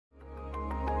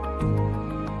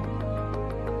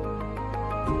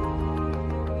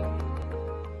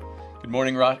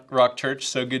morning, Rock Church.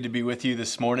 So good to be with you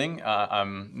this morning.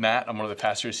 I'm Matt. I'm one of the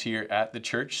pastors here at the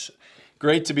church.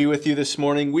 Great to be with you this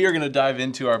morning. We are going to dive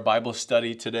into our Bible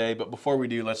study today, but before we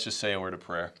do, let's just say a word of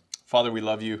prayer. Father, we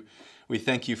love you. We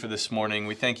thank you for this morning.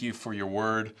 We thank you for your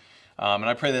word. And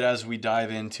I pray that as we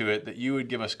dive into it, that you would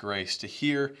give us grace to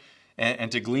hear and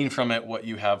to glean from it what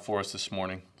you have for us this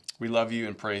morning. We love you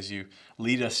and praise you.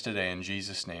 Lead us today in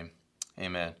Jesus' name.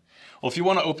 Amen. Well, if you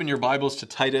want to open your Bibles to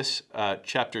Titus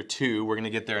chapter 2, we're going to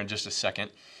get there in just a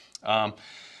second.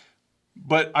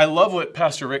 But I love what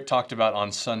Pastor Rick talked about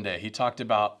on Sunday. He talked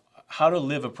about how to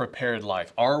live a prepared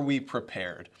life. Are we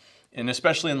prepared? And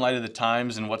especially in light of the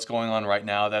times and what's going on right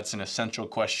now, that's an essential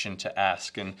question to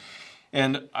ask.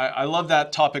 And I love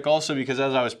that topic also because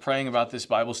as I was praying about this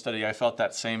Bible study, I felt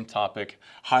that same topic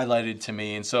highlighted to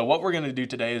me. And so what we're going to do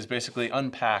today is basically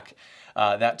unpack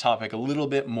that topic a little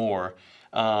bit more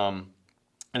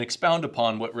and expound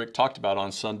upon what Rick talked about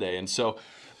on Sunday. And so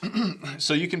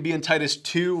you can be in Titus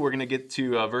 2. We're going to get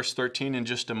to verse 13 in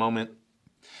just a moment.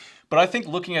 But I think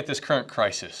looking at this current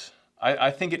crisis,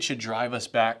 I think it should drive us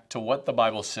back to what the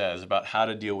Bible says about how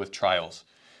to deal with trials.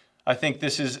 I think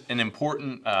this is an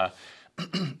important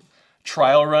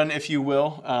trial run, if you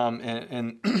will,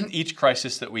 and each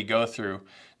crisis that we go through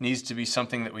needs to be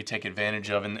something that we take advantage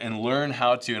of and learn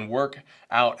how to and work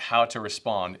out how to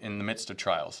respond in the midst of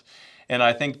trials. And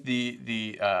I think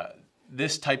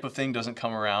this type of thing doesn't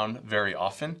come around very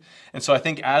often. And so I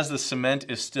think as the cement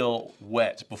is still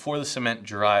wet, before the cement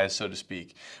dries, so to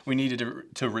speak, we need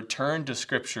to return to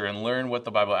Scripture and learn what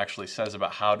the Bible actually says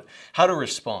about how to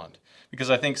respond. Because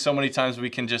I think so many times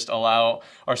we can just allow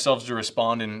ourselves to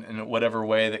respond in whatever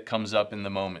way that comes up in the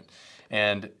moment.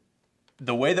 And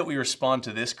the way that we respond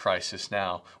to this crisis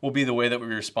now will be the way that we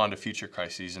respond to future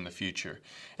crises in the future.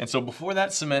 And so before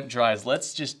that cement dries,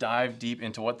 let's just dive deep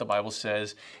into what the Bible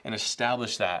says and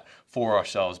establish that for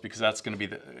ourselves, because that's going to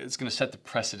be it's going to set the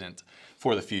precedent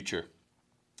for the future.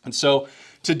 And so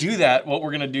to do that, what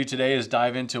we're going to do today is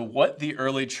dive into what the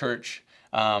early church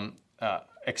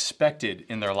expected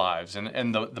in their lives and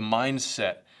the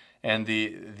mindset and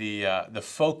the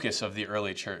focus of the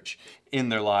early church in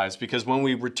their lives. Because when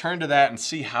we return to that and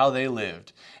see how they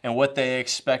lived and what they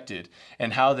expected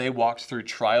and how they walked through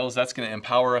trials, that's going to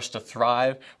empower us to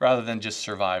thrive rather than just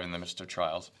survive in the midst of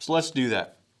trials. So let's do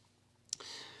that.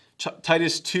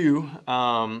 Titus 2,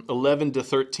 11 to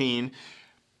 13,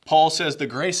 Paul says, the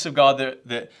grace of God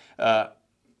that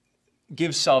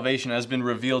gives salvation has been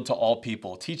revealed to all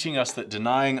people, teaching us that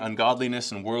denying ungodliness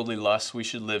and worldly lusts, we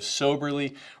should live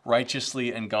soberly,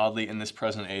 righteously, and godly in this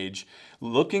present age,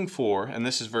 looking for, and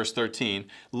this is verse 13,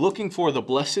 looking for the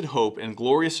blessed hope and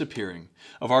glorious appearing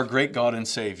of our great God and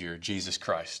Savior, Jesus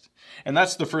Christ. And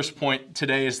that's the first point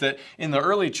today, is that in the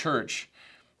early church,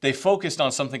 they focused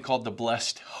on something called the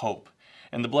blessed hope.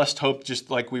 And the blessed hope, just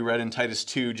like we read in Titus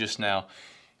 2 just now,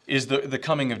 is the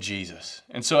coming of Jesus.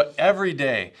 And so every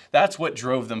day, that's what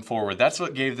drove them forward. That's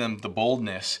what gave them the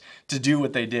boldness to do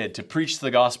what they did, to preach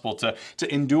the gospel, to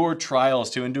endure trials,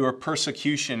 to endure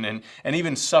persecution and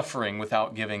even suffering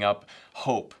without giving up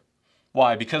hope.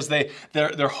 Why? Because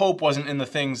their hope wasn't in the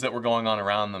things that were going on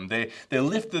around them. They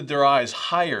lifted their eyes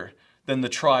higher than the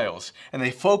trials, and they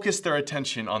focused their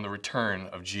attention on the return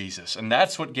of Jesus. And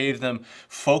that's what gave them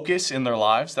focus in their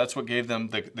lives. That's what gave them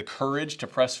the courage to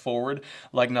press forward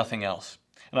like nothing else.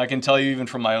 And I can tell you, even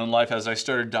from my own life, as I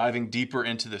started diving deeper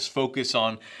into this focus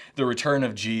on the return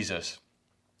of Jesus,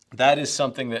 that is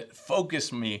something that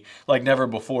focused me like never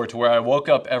before, to where I woke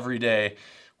up every day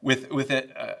with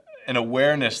an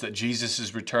awareness that Jesus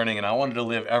is returning, and I wanted to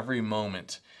live every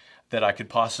moment that I could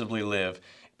possibly live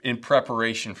in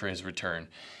preparation for his return.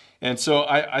 And so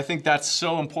I think that's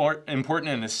so important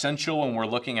and essential when we're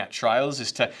looking at trials,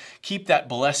 is to keep that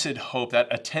blessed hope, that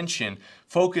attention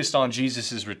focused on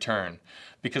Jesus' return.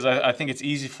 Because I think it's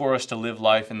easy for us to live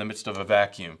life in the midst of a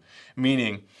vacuum.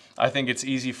 Meaning, I think it's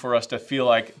easy for us to feel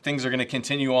like things are going to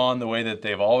continue on the way that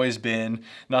they've always been.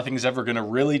 Nothing's ever going to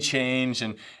really change,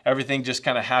 and everything just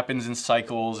kind of happens in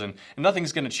cycles, and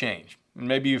nothing's going to change. And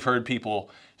maybe you've heard people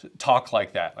talk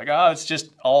like that. Like, it's just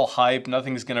all hype.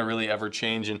 Nothing's going to really ever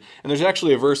change. And there's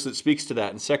actually a verse that speaks to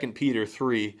that in 2 Peter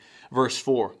 3, verse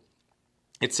 4.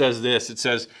 It says this. It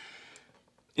says,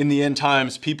 in the end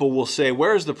times, people will say,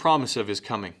 where is the promise of his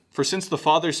coming? For since the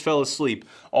fathers fell asleep,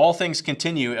 all things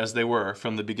continue as they were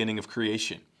from the beginning of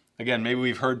creation. Again, maybe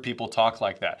we've heard people talk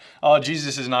like that. Oh,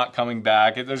 Jesus is not coming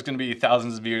back. There's going to be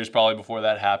thousands of years probably before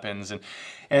that happens.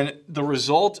 And the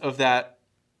result of that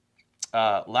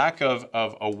lack of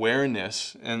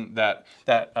awareness and that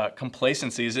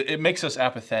complacency is it makes us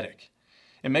apathetic.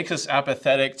 It makes us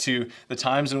apathetic to the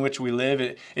times in which we live.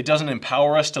 It doesn't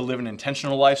empower us to live an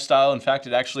intentional lifestyle. In fact,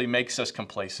 it actually makes us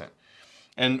complacent.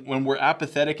 And when we're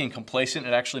apathetic and complacent,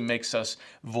 it actually makes us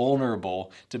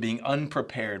vulnerable to being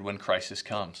unprepared when crisis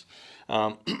comes.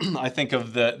 I think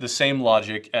of the same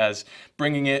logic as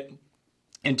bringing it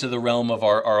into the realm of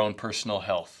our own personal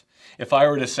health. If I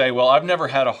were to say, well, I've never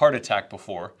had a heart attack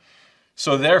before,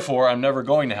 so therefore I'm never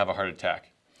going to have a heart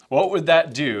attack. What would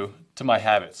that do to my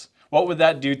habits? What would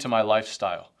that do to my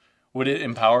lifestyle? Would it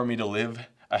empower me to live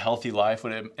a healthy life?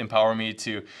 Would it empower me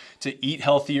to eat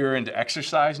healthier and to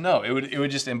exercise? No, it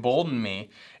would just embolden me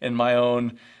in my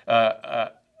own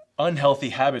unhealthy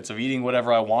habits of eating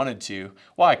whatever I wanted to.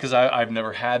 Why? Because I've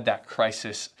never had that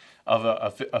crisis of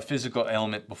a physical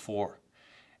ailment before.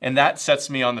 And that sets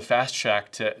me on the fast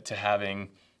track to having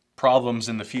problems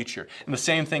in the future. And the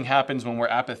same thing happens when we're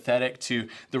apathetic to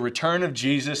the return of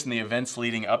Jesus and the events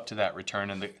leading up to that return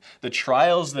and the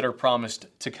trials that are promised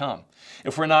to come.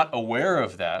 If we're not aware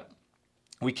of that,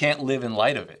 we can't live in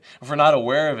light of it. If we're not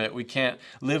aware of it, we can't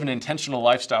live an intentional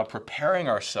lifestyle preparing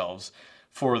ourselves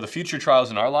for the future trials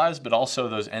in our lives, but also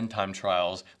those end time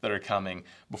trials that are coming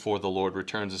before the Lord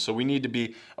returns. And so we need to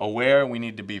be aware, we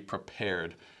need to be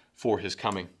prepared for his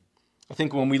coming. I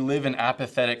think when we live an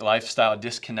apathetic lifestyle,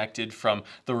 disconnected from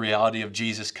the reality of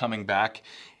Jesus coming back,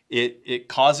 it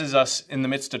causes us, in the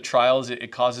midst of trials, it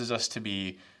causes us to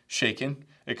be shaken.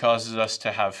 It causes us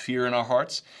to have fear in our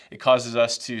hearts. It causes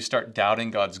us to start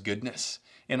doubting God's goodness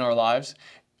in our lives.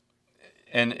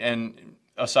 And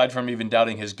aside from even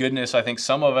doubting his goodness, I think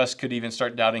some of us could even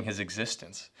start doubting his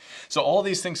existence. So all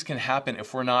these things can happen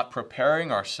if we're not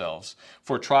preparing ourselves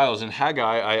for trials. In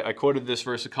Haggai, I quoted this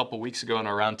verse a couple weeks ago in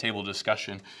our roundtable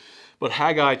discussion, but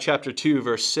Haggai chapter 2,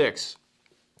 verse 6,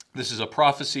 this is a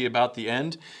prophecy about the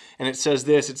end, and it says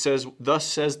this, it says, "Thus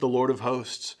says the Lord of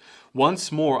hosts,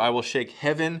 once more I will shake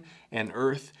heaven and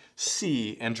earth,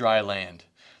 sea and dry land."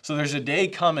 So there's a day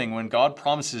coming when God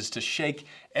promises to shake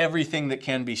everything that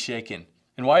can be shaken.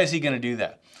 And why is he going to do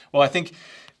that? Well, I think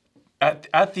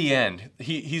at the end,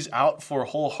 he's out for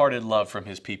wholehearted love from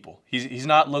his people. He's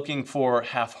not looking for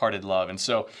half-hearted love. And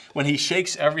so when he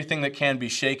shakes everything that can be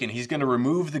shaken, he's going to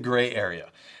remove the gray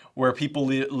area where people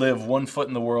live 1 foot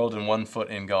in the world and 1 foot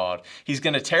in God. He's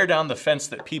going to tear down the fence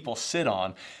that people sit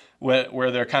on where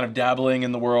they're kind of dabbling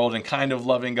in the world and kind of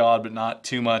loving God, but not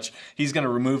too much. He's going to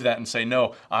remove that and say,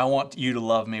 no, I want you to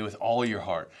love me with all your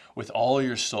heart, with all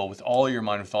your soul, with all your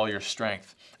mind, with all your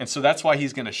strength. And so that's why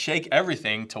he's going to shake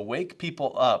everything to wake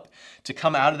people up, to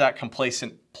come out of that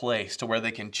complacent place to where they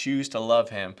can choose to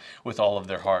love him with all of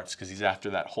their hearts, because he's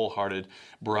after that wholehearted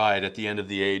bride at the end of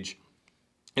the age.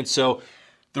 And so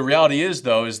the reality is,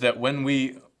 though, is that when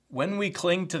we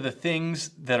cling to the things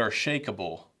that are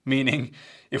shakeable, meaning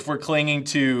if we're clinging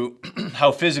to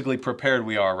how physically prepared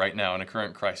we are right now in a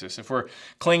current crisis, if we're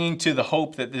clinging to the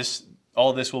hope that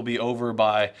all this will be over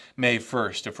by May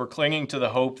 1st, if we're clinging to the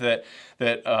hope that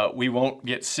we won't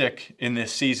get sick in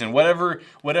this season, whatever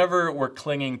we're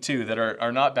clinging to that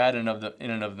are not bad in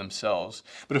and of themselves,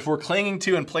 but if we're clinging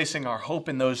to and placing our hope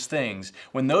in those things,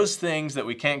 when those things that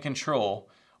we can't control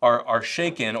are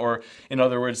shaken, or in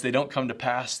other words, they don't come to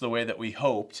pass the way that we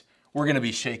hoped, we're going to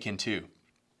be shaken too.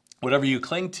 Whatever you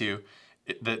cling to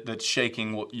that's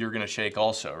shaking, you're going to shake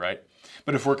also, right?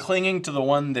 But if we're clinging to the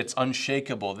one that's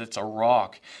unshakable, that's a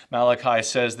rock, Malachi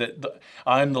says that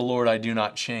I'm the Lord, I do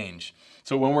not change.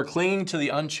 So when we're clinging to the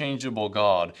unchangeable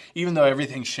God, even though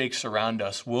everything shakes around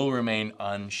us, we'll remain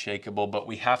unshakable, but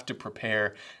we have to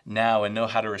prepare now and know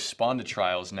how to respond to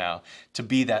trials now to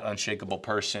be that unshakable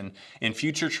person in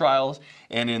future trials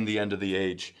and in the end of the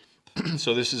age.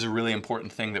 So this is a really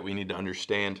important thing that we need to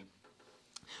understand.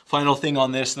 Final thing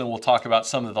on this, and then we'll talk about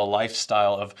some of the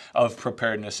lifestyle of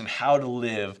preparedness and how to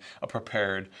live a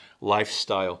prepared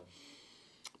lifestyle.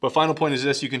 But final point is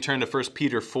this, you can turn to 1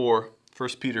 Peter 4. 1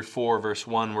 Peter 4, verse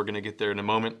 1, we're going to get there in a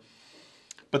moment.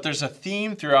 But there's a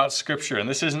theme throughout Scripture, and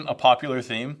this isn't a popular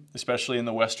theme, especially in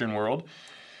the Western world,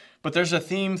 but there's a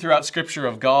theme throughout Scripture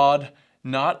of God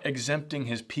not exempting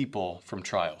his people from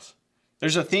trials.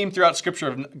 There's a theme throughout Scripture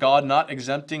of God not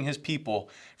exempting his people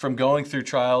from going through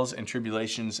trials and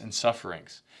tribulations and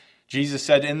sufferings. Jesus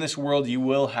said, in this world you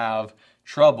will have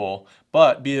trouble,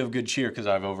 but be of good cheer because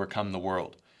I've overcome the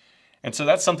world. And so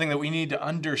that's something that we need to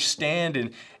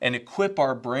understand and equip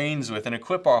our brains with and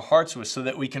equip our hearts with so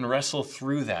that we can wrestle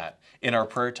through that in our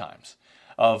prayer times.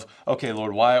 Of, okay,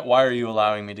 Lord, why are you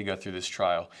allowing me to go through this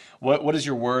trial? What does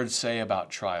your word say about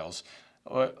trials?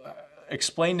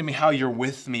 Explain to me how you're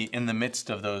with me in the midst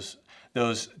of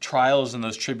those trials and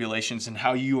those tribulations and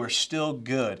how you are still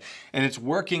good. And it's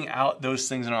working out those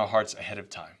things in our hearts ahead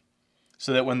of time.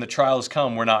 so that when the trials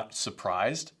come, we're not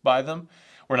surprised by them.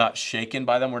 We're not shaken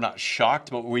by them. We're not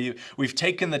shocked, but we've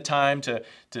taken the time to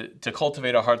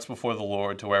cultivate our hearts before the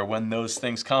Lord to where when those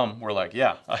things come, we're like,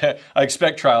 yeah, I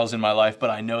expect trials in my life,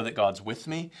 but I know that God's with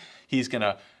me. He's going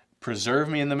to preserve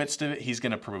me in the midst of it. He's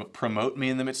going to promote me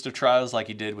in the midst of trials like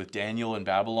he did with Daniel in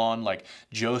Babylon, like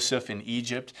Joseph in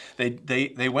Egypt.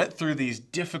 They went through these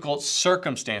difficult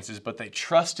circumstances, but they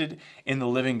trusted in the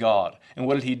living God. And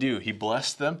what did he do? He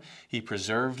blessed them. He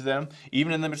preserved them,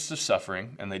 even in the midst of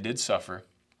suffering, and they did suffer.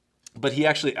 But he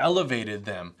actually elevated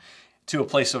them to a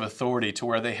place of authority to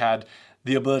where they had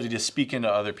the ability to speak into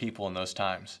other people in those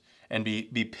times and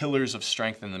be pillars of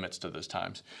strength in the midst of those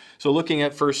times. So looking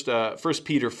at 1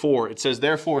 Peter 4, it says,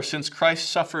 "Therefore, since Christ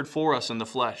suffered for us in the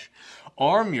flesh,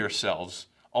 arm yourselves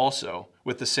also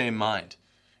with the same mind."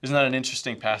 Isn't that an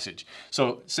interesting passage?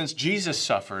 So since Jesus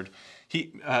suffered,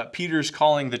 Peter's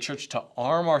calling the church to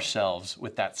arm ourselves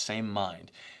with that same mind.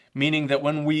 Meaning that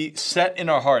when we set in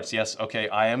our hearts, yes, okay,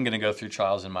 I am going to go through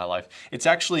trials in my life, it's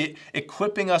actually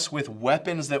equipping us with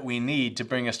weapons that we need to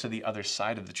bring us to the other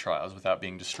side of the trials without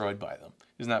being destroyed by them.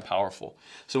 Isn't that powerful?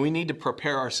 So we need to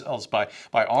prepare ourselves by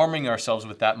arming ourselves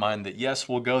with that mind that, yes,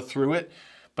 we'll go through it,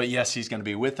 but yes, he's going to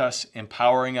be with us,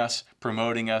 empowering us,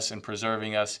 promoting us, and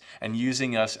preserving us, and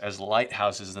using us as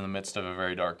lighthouses in the midst of a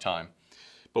very dark time.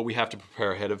 But we have to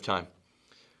prepare ahead of time.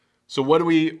 So what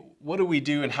do we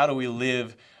do and how do we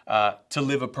live to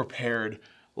live a prepared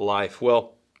life?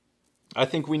 Well, I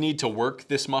think we need to work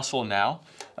this muscle now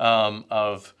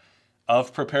of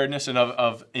preparedness and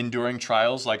of enduring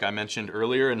trials, like I mentioned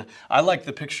earlier. And I like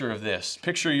the picture of this.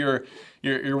 Picture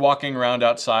you're walking around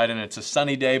outside and it's a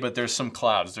sunny day, but there's some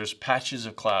clouds. There's patches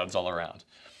of clouds all around.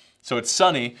 So it's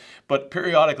sunny, but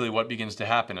periodically what begins to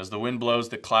happen as the wind blows,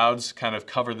 the clouds kind of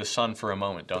cover the sun for a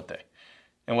moment, don't they?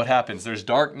 And what happens? There's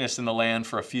darkness in the land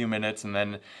for a few minutes, and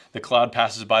then the cloud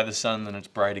passes by the sun, and then it's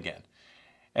bright again.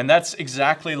 And that's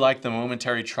exactly like the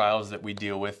momentary trials that we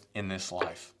deal with in this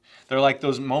life. They're like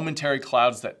those momentary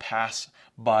clouds that pass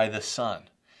by the sun.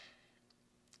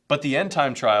 But the end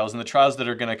time trials and the trials that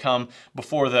are going to come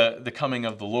before the coming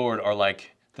of the Lord are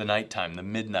like the nighttime, the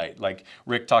midnight, like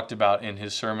Rick talked about in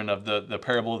his sermon of the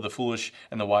parable of the foolish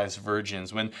and the wise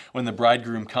virgins. When the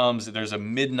bridegroom comes, there's a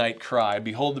midnight cry,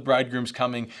 "Behold, the bridegroom's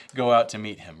coming, go out to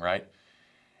meet him," right?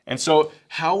 And so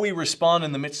how we respond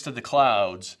in the midst of the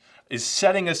clouds is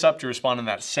setting us up to respond in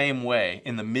that same way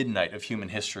in the midnight of human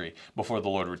history before the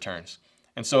Lord returns.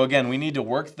 And so again, we need to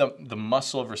work the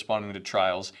muscle of responding to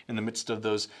trials in the midst of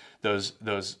those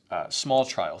small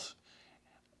trials,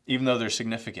 even though they're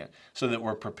significant, so that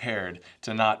we're prepared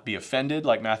to not be offended,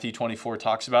 like Matthew 24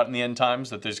 talks about in the end times,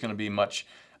 that there's going to be much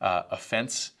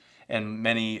offense and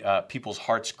many people's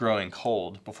hearts growing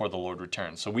cold before the Lord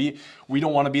returns. So we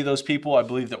don't want to be those people. I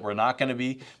believe that we're not going to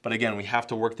be, but again, we have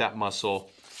to work that muscle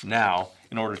now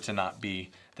in order to not be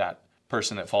that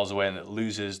person that falls away and that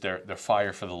loses their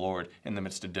fire for the Lord in the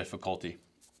midst of difficulty.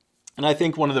 And I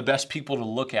think one of the best people to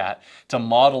look at, to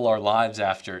model our lives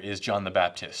after, is John the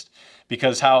Baptist.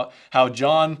 Because how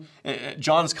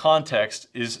John's context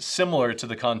is similar to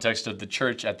the context of the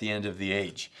church at the end of the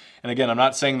age. And again, I'm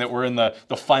not saying that we're in the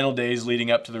final days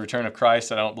leading up to the return of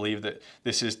Christ. I don't believe that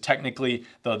this is technically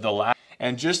the last.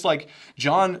 And just like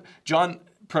John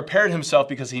prepared himself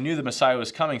because he knew the Messiah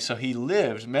was coming, so he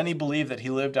lived, many believe that he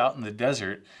lived out in the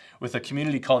desert with a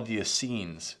community called the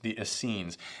Essenes.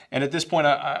 And at this point,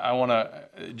 I want to,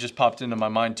 just popped into my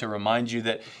mind to remind you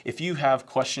that if you have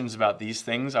questions about these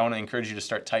things, I want to encourage you to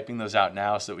start typing those out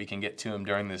now so that we can get to them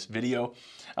during this video.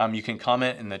 You can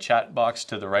comment in the chat box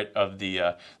to the right of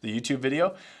the YouTube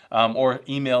video, or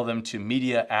email them to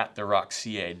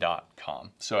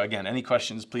media@therockca.com. So again, any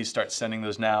questions, please start sending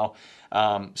those now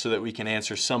so that we can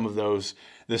answer some of those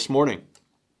this morning.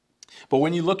 But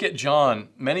when you look at John,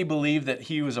 many believe that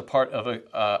he was a part of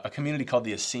a community called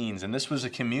the Essenes. And this was a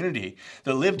community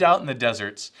that lived out in the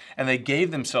deserts, and they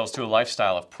gave themselves to a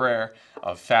lifestyle of prayer,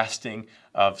 of fasting,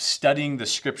 of studying the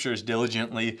scriptures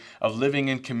diligently, of living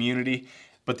in community.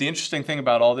 But the interesting thing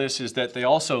about all this is that they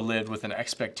also lived with an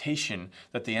expectation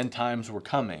that the end times were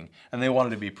coming, and they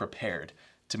wanted to be prepared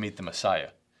to meet the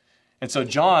Messiah. And so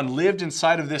John lived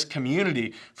inside of this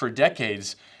community for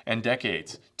decades and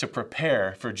decades to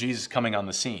prepare for Jesus coming on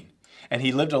the scene. And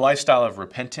he lived a lifestyle of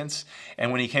repentance.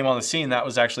 And when he came on the scene, that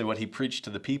was actually what he preached to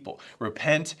the people.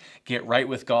 Repent, get right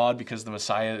with God because the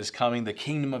Messiah is coming. The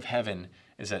kingdom of heaven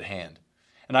is at hand.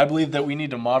 And I believe that we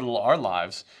need to model our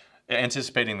lives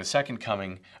anticipating the second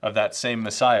coming of that same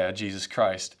Messiah, Jesus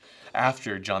Christ,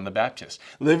 after John the Baptist,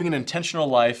 living an intentional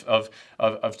life of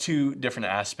two different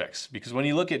aspects. Because when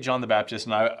you look at John the Baptist,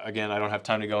 and I don't have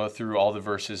time to go through all the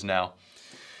verses now,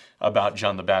 about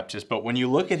John the Baptist, but when you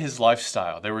look at his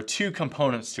lifestyle, there were two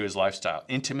components to his lifestyle: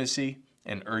 intimacy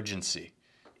and urgency.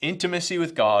 Intimacy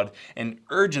with God and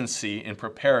urgency in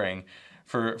preparing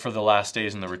for the last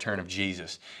days and the return of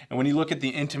Jesus. And when you look at the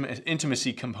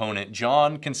intimacy component,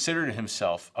 John considered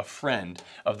himself a friend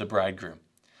of the bridegroom.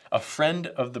 A friend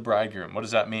of the bridegroom. What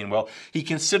does that mean? Well, he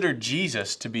considered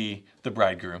Jesus to be the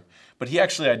bridegroom, but he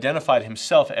actually identified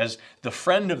himself as the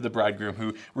friend of the bridegroom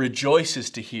who rejoices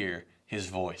to hear his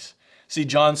voice. See,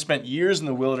 John spent years in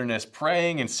the wilderness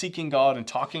praying and seeking God and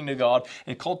talking to God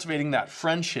and cultivating that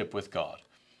friendship with God,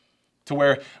 to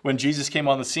where when Jesus came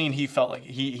on the scene, he felt like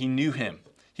he knew him.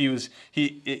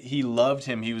 He loved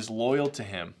him. He was loyal to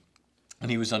him,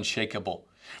 and he was unshakable.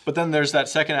 But then there's that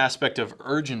second aspect of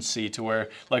urgency, to where,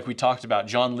 like we talked about,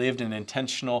 John lived an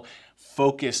intentional,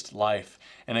 focused life.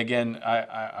 And again,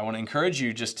 I want to encourage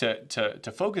you just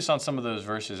to focus on some of those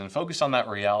verses and focus on that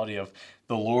reality of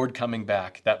the Lord coming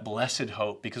back, that blessed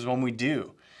hope, because when we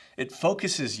do, it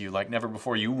focuses you like never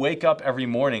before. You wake up every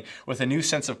morning with a new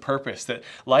sense of purpose, that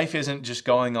life isn't just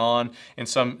going on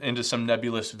into some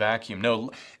nebulous vacuum.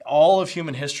 No, all of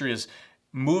human history is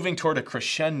moving toward a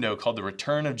crescendo called the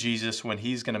return of Jesus, when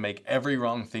he's going to make every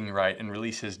wrong thing right and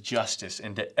release his justice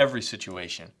into every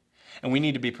situation. And we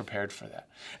need to be prepared for that.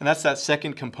 And that's that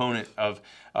second component of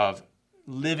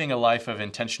living a life of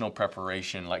intentional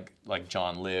preparation like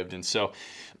John lived. And so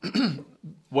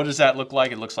what does that look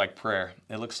like? It looks like prayer.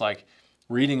 It looks like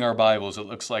reading our Bibles. It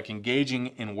looks like engaging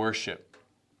in worship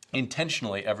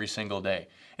intentionally every single day.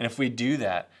 And if we do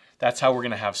that, that's how we're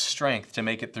going to have strength to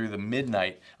make it through the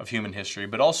midnight of human history,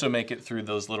 but also make it through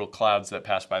those little clouds that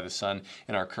pass by the sun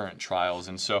in our current trials.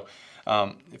 And so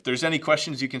if there's any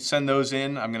questions, you can send those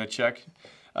in. I'm going to check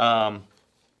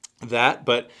that.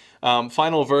 But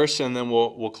final verse, and then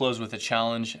we'll close with a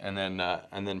challenge, and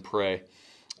then pray.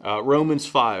 Romans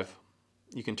 5.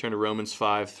 You can turn to Romans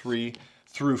 5, 3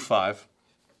 through 5.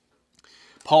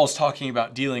 Paul is talking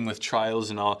about dealing with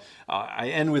trials, and I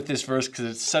end with this verse because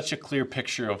it's such a clear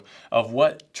picture of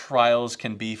what trials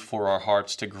can be for our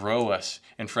hearts to grow us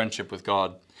in friendship with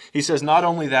God. He says, not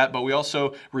only that, but we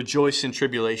also rejoice in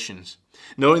tribulations,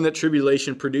 knowing that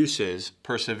tribulation produces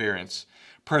perseverance,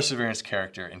 perseverance,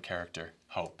 character, and character,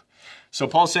 hope. So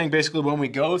Paul's saying basically when we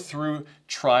go through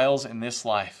trials in this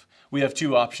life, we have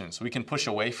two options. We can push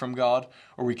away from God,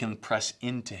 or we can press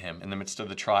into him in the midst of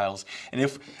the trials.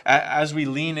 And as we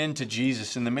lean into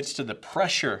Jesus in the midst of the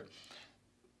pressure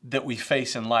that we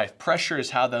face in life, pressure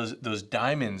is how those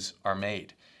diamonds are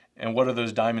made. And what are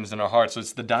those diamonds in our hearts? So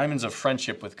it's the diamonds of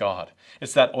friendship with God.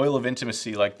 It's that oil of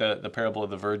intimacy, like the parable of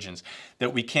the virgins,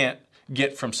 that we can't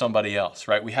get from somebody else,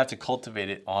 right? We have to cultivate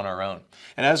it on our own.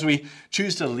 And as we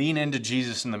choose to lean into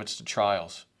Jesus in the midst of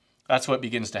trials, that's what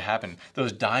begins to happen.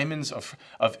 Those diamonds of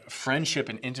friendship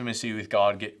and intimacy with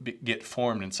God get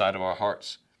formed inside of our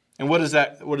hearts. And what does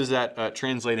that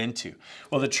translate into?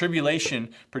 Well, the tribulation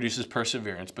produces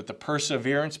perseverance, but the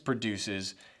perseverance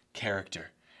produces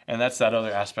character. And that's that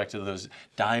other aspect of those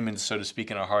diamonds, so to speak,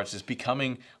 in our hearts, is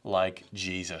becoming like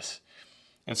Jesus.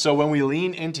 And so when we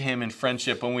lean into him in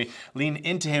friendship, when we lean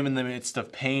into him in the midst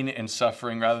of pain and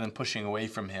suffering rather than pushing away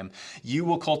from him, you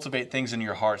will cultivate things in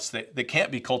your hearts that can't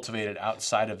be cultivated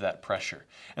outside of that pressure.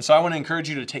 And so I want to encourage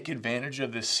you to take advantage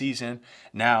of this season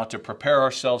now to prepare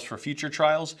ourselves for future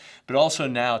trials, but also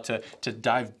now to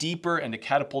dive deeper and to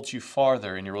catapult you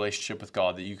farther in your relationship with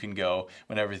God, that you can go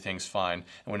when everything's fine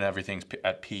and when everything's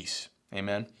at peace.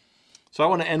 Amen? So I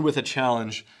want to end with a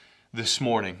challenge this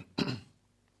morning.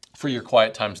 For your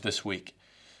quiet times this week.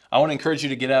 I want to encourage you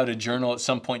to get out a journal at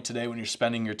some point today when you're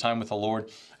spending your time with the Lord.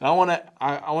 And I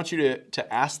want you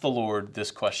to ask the Lord this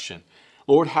question.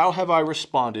 Lord, how have I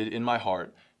responded in my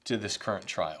heart to this current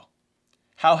trial?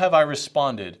 How have I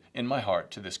responded in my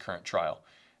heart to this current trial?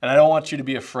 And I don't want you to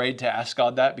be afraid to ask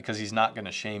God that, because he's not going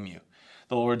to shame you.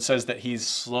 The Lord says that he's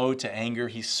slow to anger.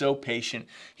 He's so patient.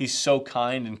 He's so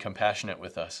kind and compassionate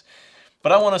with us.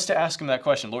 But I want us to ask him that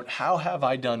question. Lord, how have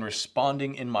I done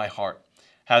responding in my heart?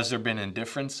 Has there been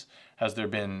indifference? Has there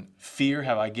been fear?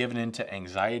 Have I given into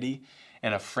anxiety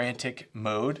and a frantic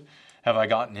mode? Have I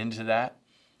gotten into that?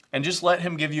 And just let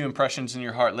him give you impressions in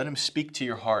your heart. Let him speak to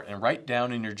your heart, and write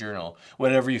down in your journal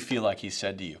whatever you feel like he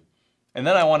said to you. And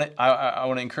then I want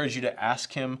to encourage you to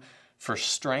ask him for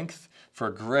strength,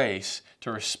 for grace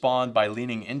to respond by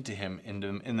leaning into him in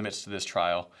the midst of this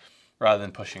trial rather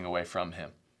than pushing away from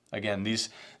him. Again,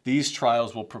 these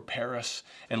trials will prepare us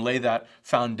and lay that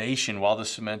foundation while the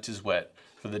cement is wet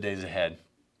for the days ahead.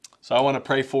 So I want to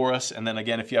pray for us. And then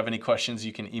again, if you have any questions,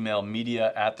 you can email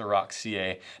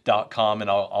media@therockca.com, and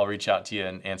I'll reach out to you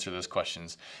and answer those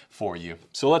questions for you.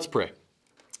 So let's pray.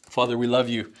 Father, we love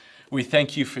you. We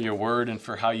thank you for your word and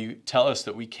for how you tell us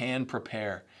that we can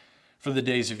prepare for the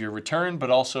days of your return, but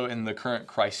also in the current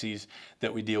crises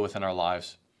that we deal with in our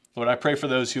lives. Lord, I pray for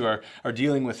those who are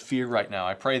dealing with fear right now.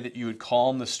 I pray that you would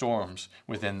calm the storms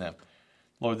within them.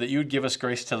 Lord, that you would give us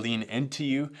grace to lean into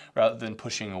you rather than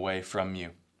pushing away from you.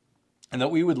 And that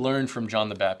we would learn from John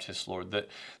the Baptist, Lord, that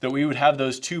we would have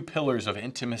those two pillars of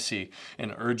intimacy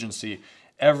and urgency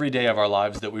every day of our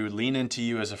lives, that we would lean into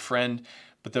you as a friend,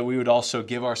 but that we would also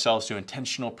give ourselves to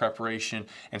intentional preparation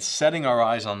and setting our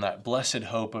eyes on that blessed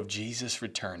hope of Jesus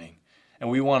returning. And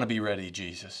we want to be ready,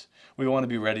 Jesus. We want to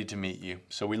be ready to meet you.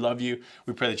 So we love you.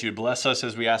 We pray that you would bless us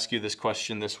as we ask you this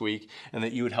question this week, and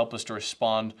that you would help us to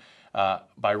respond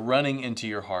by running into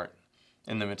your heart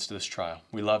in the midst of this trial.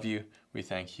 We love you. We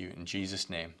thank you. In Jesus'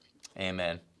 name,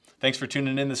 amen. Thanks for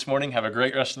tuning in this morning. Have a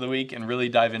great rest of the week and really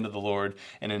dive into the Lord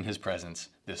and in his presence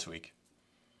this week.